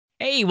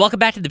Hey, welcome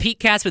back to the Pete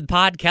Cast with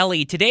Pod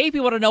Kelly. Today, we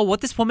want to know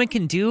what this woman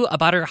can do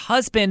about her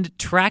husband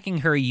tracking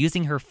her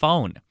using her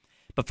phone.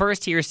 But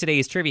first, here's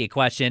today's trivia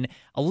question.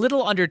 A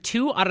little under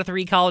 2 out of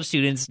 3 college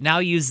students now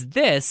use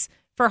this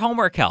for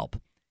homework help.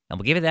 And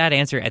we'll give you that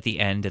answer at the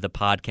end of the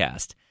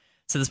podcast.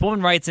 So this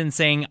woman writes in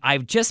saying,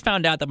 I've just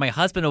found out that my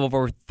husband of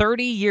over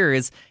 30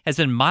 years has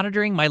been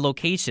monitoring my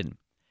location.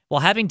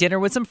 While having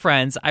dinner with some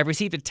friends, I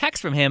received a text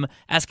from him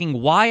asking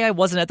why I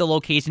wasn't at the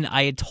location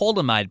I had told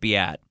him I'd be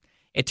at.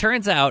 It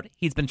turns out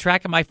he's been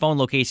tracking my phone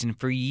location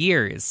for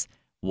years.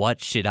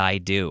 What should I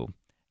do?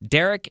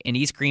 Derek in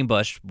East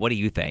Greenbush, what do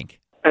you think?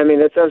 I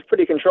mean, that sounds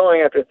pretty controlling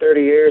after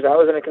 30 years. I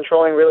was in a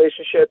controlling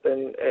relationship,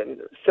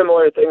 and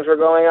similar things were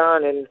going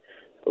on, and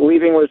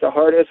leaving was the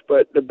hardest,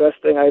 but the best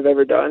thing I've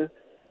ever done.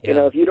 Yeah. You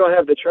know, if you don't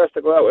have the trust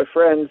to go out with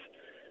friends,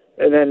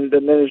 and then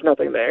there's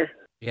nothing there.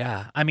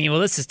 Yeah. I mean,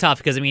 well, this is tough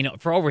because, I mean,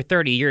 for over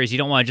 30 years, you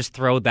don't want to just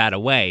throw that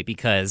away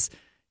because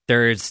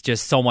there's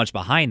just so much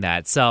behind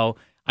that. So,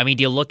 I mean,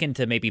 do you look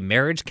into maybe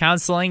marriage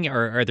counseling,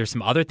 or are there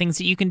some other things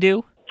that you can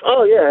do?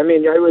 Oh, yeah. I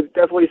mean, I would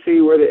definitely see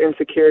where the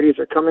insecurities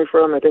are coming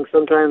from. I think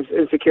sometimes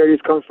insecurities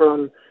come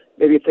from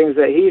maybe things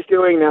that he's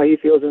doing. Now he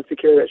feels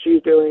insecure that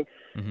she's doing.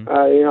 Mm-hmm.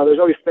 There's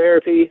always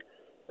therapy,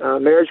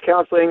 marriage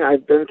counseling.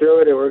 I've been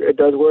through it. It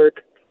does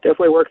work.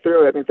 Definitely work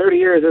through it. I mean, 30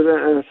 years isn't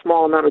a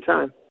small amount of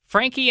time.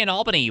 Frankie in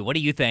Albany, what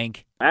do you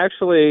think?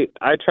 Actually,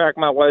 I track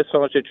my wife's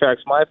phone. She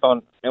tracks my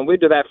phone, and we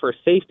do that for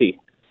safety.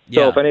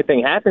 So if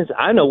anything happens,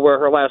 I know where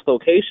her last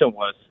location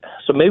was.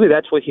 So maybe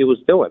that's what he was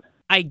doing.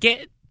 I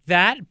get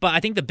that, but I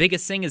think the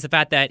biggest thing is the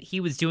fact that he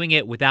was doing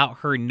it without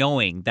her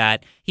knowing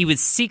that he was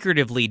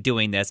secretively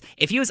doing this.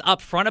 If he was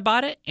upfront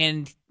about it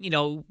and,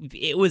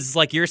 it was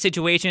like your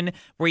situation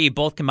where you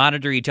both can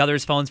monitor each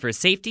other's phones for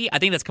safety, I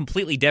think that's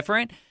completely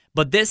different.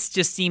 But this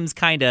just seems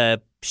kind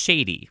of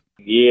shady.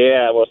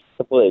 Yeah, it was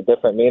completely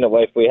different. Me and the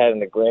wife, we had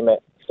an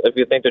agreement. If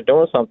you think they're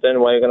doing something,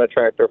 why are you going to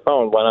track their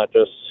phone? Why not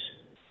just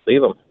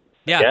leave them?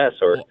 Yeah, yes,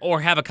 or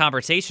have a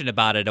conversation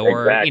about it,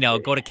 or, exactly.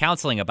 Go to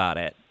counseling about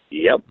it.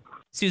 Yep.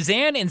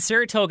 Suzanne in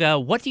Saratoga,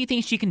 what do you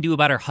think she can do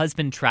about her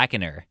husband tracking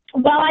her?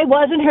 Well, I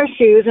was in her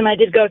shoes, and I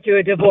did go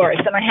through a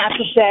divorce, and I have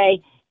to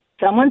say,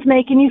 someone's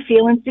making you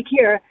feel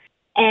insecure,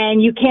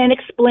 and you can't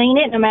explain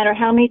it no matter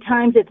how many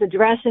times it's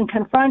addressed and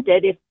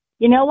confronted. If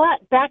you know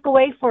what? Back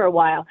away for a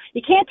while.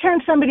 You can't turn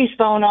somebody's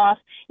phone off.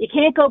 You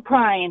can't go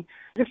prying.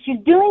 If she's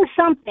doing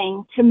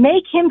something to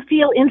make him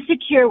feel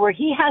insecure where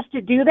he has to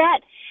do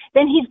that,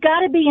 then he's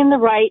got to be in the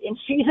right and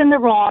she's in the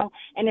wrong.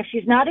 And if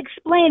she's not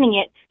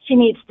explaining it, she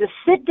needs to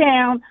sit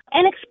down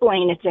and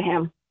explain it to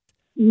him.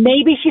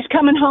 Maybe she's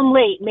coming home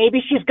late.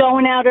 Maybe she's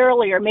going out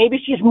earlier. Maybe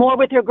she's more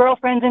with her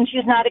girlfriends and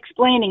she's not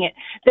explaining it.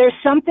 There's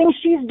something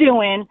she's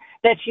doing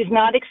that she's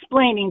not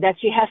explaining that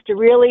she has to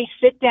really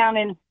sit down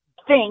and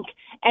think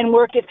and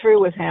work it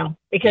through with him.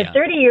 Because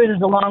 30 years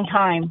is a long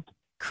time.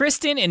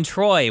 Kristen and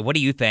Troy, what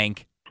do you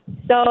think?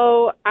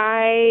 So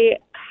I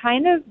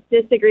kind of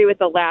disagree with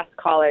the last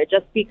caller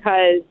just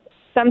because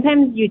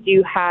sometimes you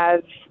do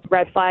have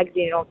red flags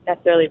and you don't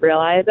necessarily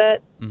realize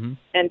it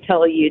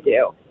until you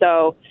do.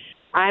 So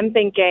I'm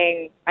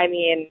thinking,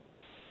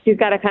 she's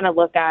got to kind of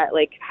look at,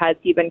 has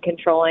he been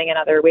controlling in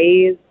other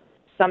ways?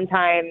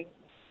 Sometimes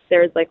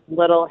there's,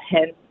 little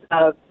hints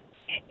of,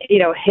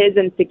 his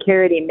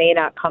insecurity may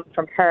not come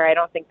from her. I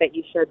don't think that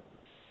you should,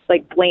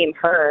 blame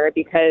her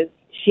because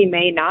she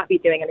may not be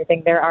doing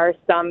anything. There are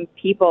some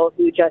people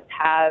who just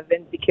have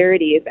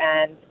insecurities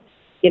and,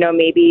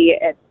 maybe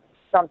it's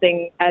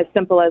something as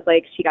simple as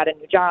she got a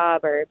new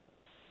job or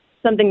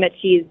something that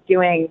she's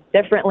doing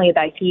differently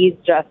that he's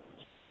just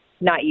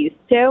not used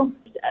to.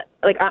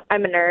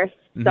 I'm a nurse,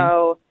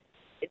 so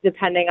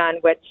depending on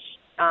which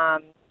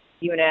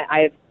unit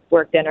I've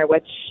worked in or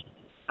which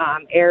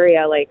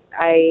area,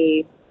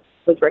 I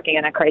was working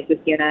in a crisis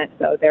unit,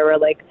 so there were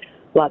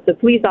lots of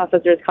police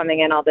officers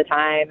coming in all the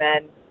time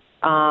and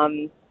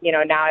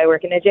now I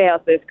work in a jail,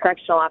 so there's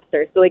correctional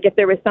officers. So, if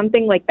there was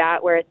something like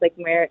that where it's,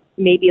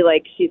 maybe,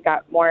 she's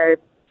got more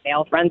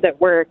male friends at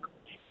work,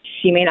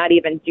 she may not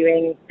even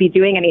be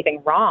doing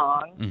anything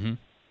wrong.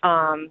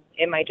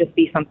 It might just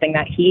be something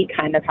that he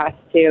kind of has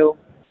to,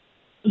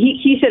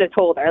 he should have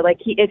told her.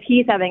 If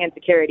he's having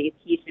insecurities,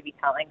 he should be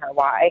telling her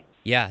why.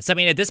 Yeah. So,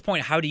 at this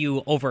point, how do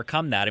you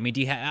overcome that?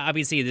 Do you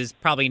obviously, there's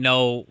probably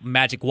no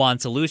magic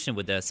wand solution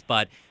with this,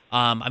 but,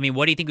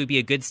 what do you think would be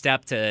a good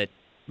step to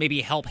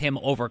maybe help him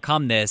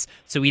overcome this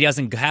so he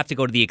doesn't have to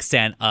go to the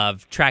extent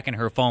of tracking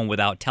her phone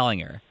without telling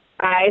her?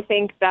 I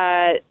think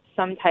that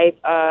some type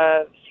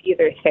of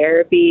either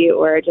therapy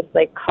or just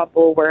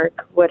couple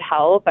work would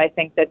help. I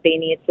think that they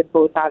need to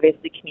both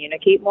obviously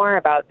communicate more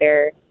about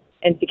their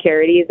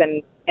insecurities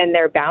and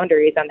their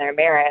boundaries on their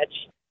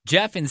marriage.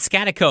 Jeff in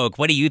Scotticoke,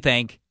 what do you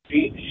think?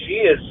 She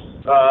is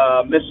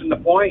missing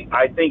the point.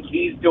 I think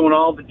he's doing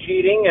all the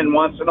cheating and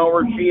wants to know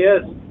where she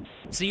is.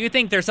 So you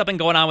think there's something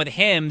going on with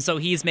him, so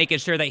he's making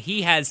sure that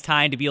he has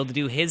time to be able to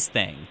do his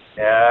thing?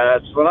 Yeah,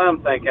 that's what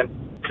I'm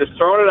thinking. Just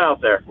throwing it out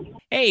there.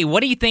 Hey, what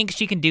do you think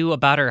she can do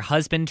about her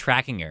husband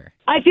tracking her?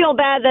 I feel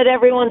bad that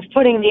everyone's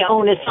putting the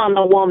onus on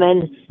the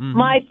woman. Mm-hmm.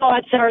 My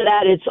thoughts are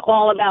that it's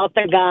all about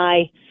the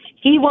guy.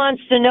 He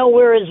wants to know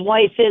where his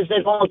wife is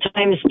at all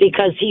times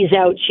because he's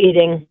out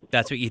cheating.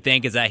 That's what you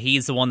think, is that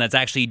he's the one that's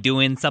actually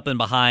doing something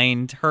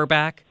behind her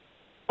back?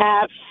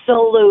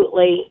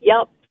 Absolutely.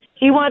 Yep.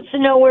 He wants to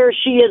know where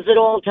she is at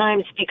all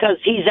times because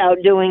he's out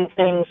doing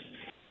things.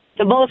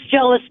 The most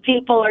jealous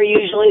people are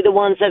usually the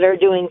ones that are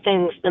doing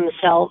things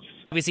themselves.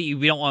 Obviously,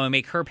 we don't want to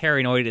make her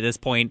paranoid at this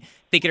point,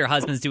 thinking her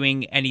husband's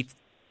doing any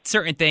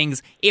certain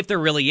things if there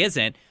really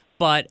isn't.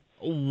 But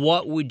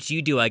what would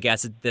you do, I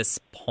guess, at this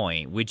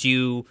point? Would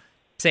you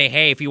say,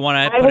 hey, if you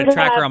want to put a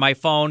tracker on my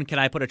phone, can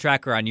I put a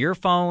tracker on your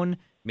phone?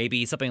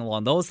 Maybe something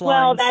along those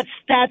lines? Well,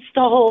 that's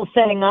the whole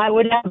thing. I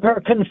would have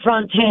her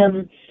confront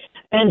him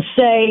and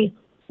say,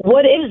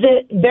 what is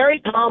it? Very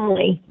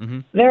calmly,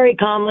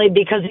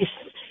 because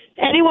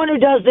anyone who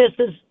does this,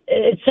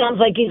 it sounds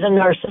like he's a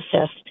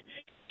narcissist.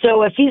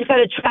 So if he's got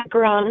a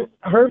tracker on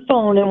her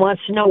phone and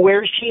wants to know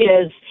where she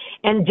is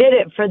and did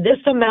it for this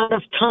amount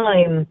of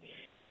time,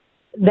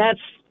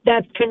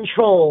 that's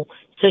control.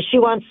 So she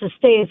wants to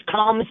stay as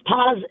calm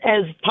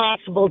as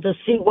possible to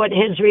see what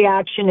his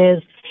reaction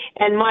is.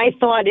 And my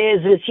thought is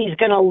he's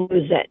going to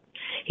lose it.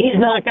 He's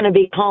not going to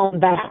be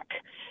calm back.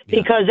 Yeah.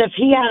 Because if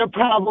he had a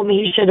problem,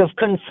 he should have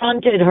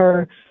confronted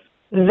her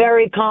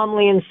very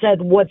calmly and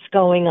said, what's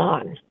going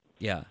on?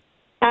 Yeah.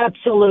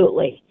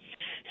 Absolutely.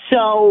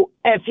 So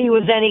if he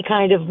was any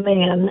kind of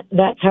man,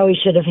 that's how he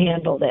should have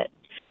handled it.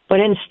 But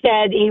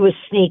instead, he was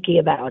sneaky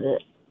about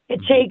it.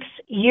 It takes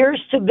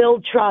years to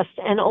build trust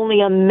and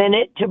only a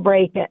minute to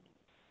break it.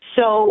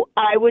 So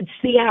I would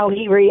see how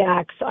he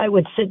reacts. I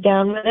would sit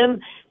down with him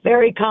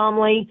very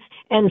calmly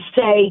and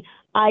say,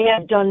 I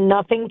have done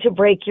nothing to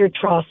break your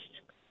trust.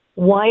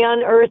 Why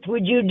on earth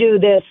would you do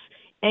this?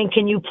 And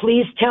can you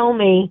please tell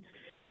me?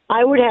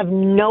 I would have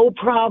no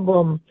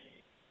problem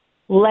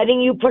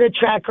letting you put a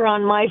tracker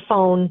on my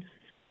phone,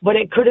 but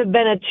it could have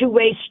been a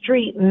two-way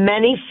street.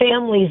 Many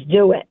families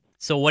do it.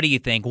 So what do you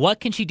think? What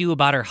can she do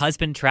about her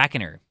husband tracking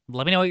her?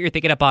 Let me know what you're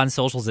thinking up on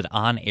socials at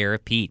On Air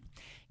Pete.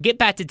 Get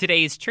back to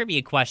today's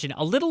trivia question.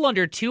 A little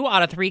under 2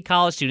 out of 3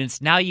 college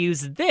students now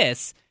use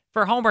this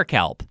for homework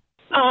help.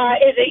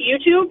 Is it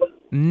YouTube?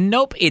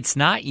 Nope, it's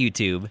not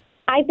YouTube.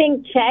 I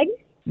think Chegg.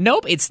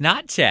 Nope, it's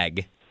not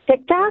Chegg.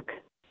 TikTok?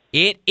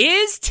 It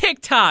is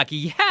TikTok,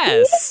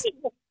 yes.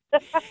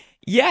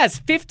 Yes,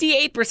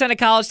 58% of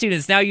college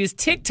students now use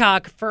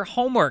TikTok for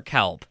homework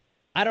help.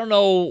 I don't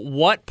know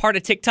what part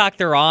of TikTok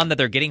they're on that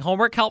they're getting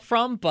homework help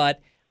from,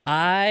 but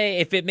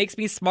if it makes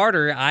me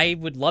smarter, I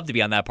would love to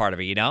be on that part of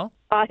it, you know?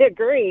 I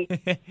agree.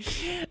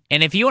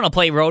 And if you want to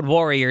play Road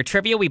Warrior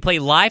Trivia, we play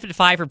live at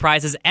 5 for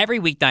prizes every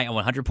weeknight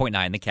on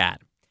 100.9 The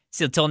Cat.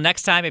 So until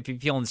next time, if you're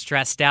feeling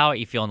stressed out,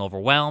 you're feeling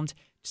overwhelmed,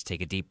 just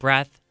take a deep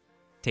breath,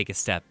 take a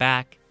step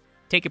back,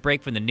 take a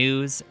break from the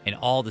news and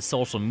all the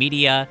social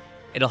media.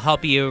 It'll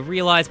help you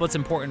realize what's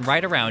important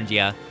right around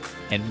you,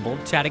 and we'll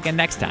chat again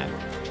next time.